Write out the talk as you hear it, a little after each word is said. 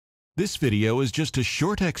This video is just a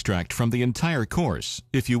short extract from the entire course.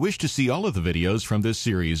 If you wish to see all of the videos from this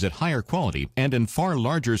series at higher quality and in far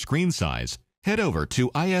larger screen size, head over to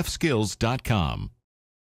ifskills.com.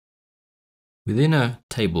 Within a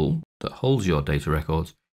table that holds your data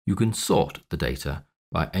records, you can sort the data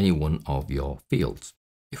by any one of your fields.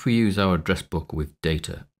 If we use our address book with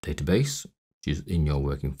data database, which is in your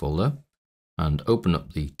working folder, and open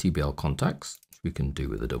up the TBL contacts, which we can do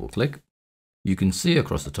with a double click, you can see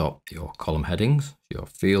across the top your column headings, your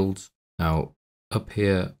fields. Now up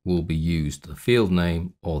here will be used the field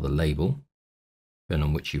name or the label, depending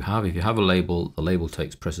on which you have. If you have a label, the label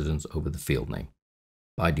takes precedence over the field name.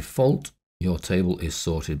 By default, your table is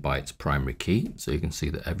sorted by its primary key, so you can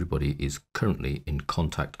see that everybody is currently in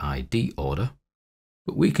contact ID order,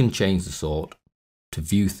 but we can change the sort to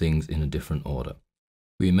view things in a different order.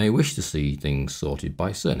 We may wish to see things sorted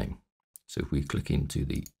by surname. So if we click into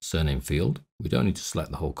the surname field, we don't need to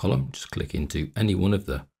select the whole column, just click into any one of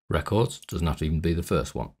the records, it doesn't have to even be the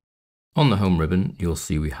first one. On the home ribbon, you'll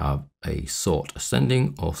see we have a sort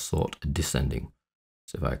ascending or sort descending.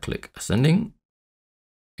 So if I click ascending,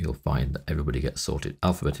 you'll find that everybody gets sorted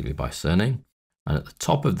alphabetically by surname. And at the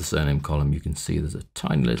top of the surname column, you can see there's a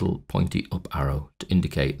tiny little pointy up arrow to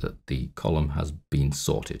indicate that the column has been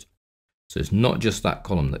sorted. So it's not just that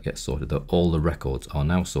column that gets sorted, that all the records are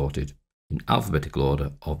now sorted in alphabetical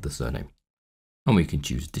order of the surname. And we can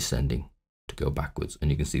choose descending to go backwards, and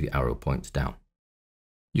you can see the arrow points down.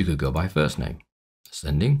 You could go by first name,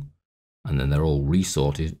 ascending, and then they're all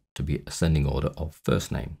resorted to be ascending order of first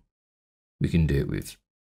name. We can do it with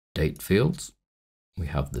date fields. We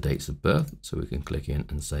have the dates of birth, so we can click in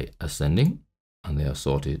and say ascending, and they are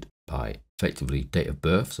sorted by effectively date of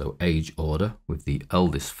birth, so age order with the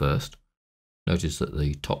eldest first. Notice that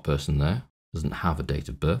the top person there doesn't have a date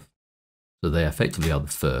of birth. So they effectively are the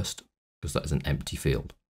first, because that is an empty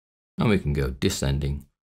field. And we can go descending,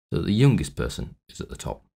 so that the youngest person is at the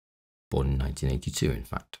top, born in 1982 in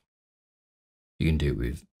fact. You can do it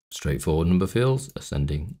with straightforward number fields,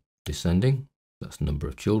 ascending, descending, that's the number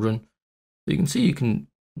of children. So you can see you can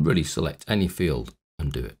really select any field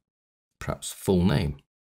and do it. Perhaps full name,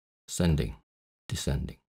 ascending,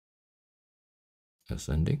 descending,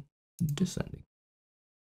 ascending, descending.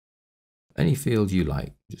 Any field you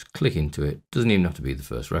like, just click into it. Doesn't even have to be the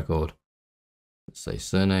first record. Let's say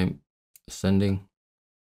surname, ascending,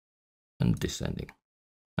 and descending.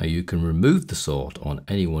 Now you can remove the sort on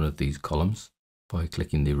any one of these columns by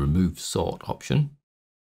clicking the remove sort option.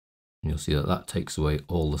 And you'll see that that takes away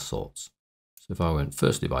all the sorts. So if I went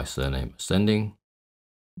firstly by surname, ascending,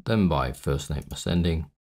 then by first name, ascending,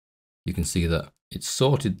 you can see that it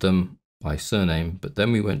sorted them by surname, but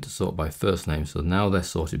then we went to sort by first name, so now they're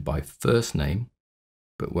sorted by first name,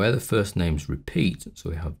 but where the first names repeat,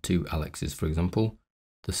 so we have two Alexes for example,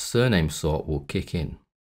 the surname sort will kick in.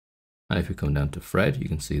 And if we come down to Fred, you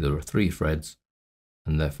can see there are 3 Freds,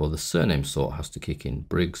 and therefore the surname sort has to kick in: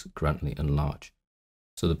 Briggs, Grantley and Large.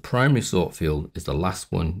 So the primary sort field is the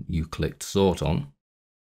last one you clicked sort on.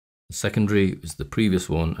 The secondary is the previous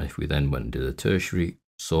one, and if we then went and did a tertiary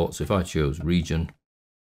sort, so if I chose region,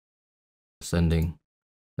 ascending,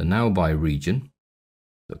 then now by region,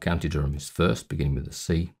 so County Durham is first, beginning with a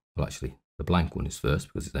C. Well, actually, the blank one is first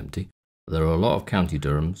because it's empty. There are a lot of County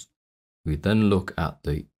Durhams. We then look at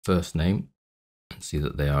the first name and see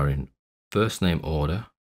that they are in first name order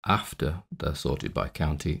after they're sorted by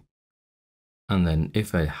county. And then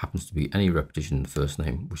if there happens to be any repetition in the first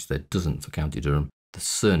name, which there doesn't for County Durham, the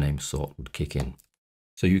surname sort would kick in.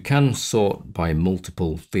 So you can sort by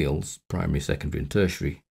multiple fields, primary, secondary and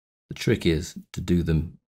tertiary. The trick is to do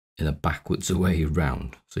them in a backwards way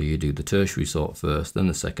round. So you do the tertiary sort first, then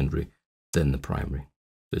the secondary, then the primary.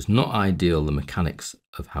 So it's not ideal, the mechanics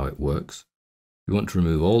of how it works. If you want to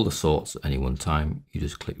remove all the sorts at any one time, you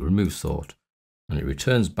just click remove sort, and it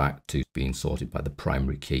returns back to being sorted by the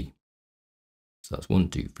primary key. So that's 1,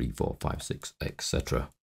 2, 3, 4, 5, 6, etc.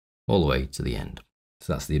 all the way to the end.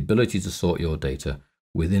 So that's the ability to sort your data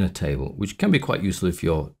within a table, which can be quite useful if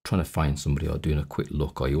you're trying to find somebody or doing a quick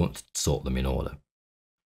look, or you want to sort them in order.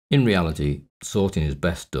 In reality, sorting is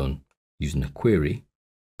best done using a query,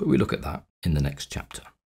 but we look at that in the next chapter.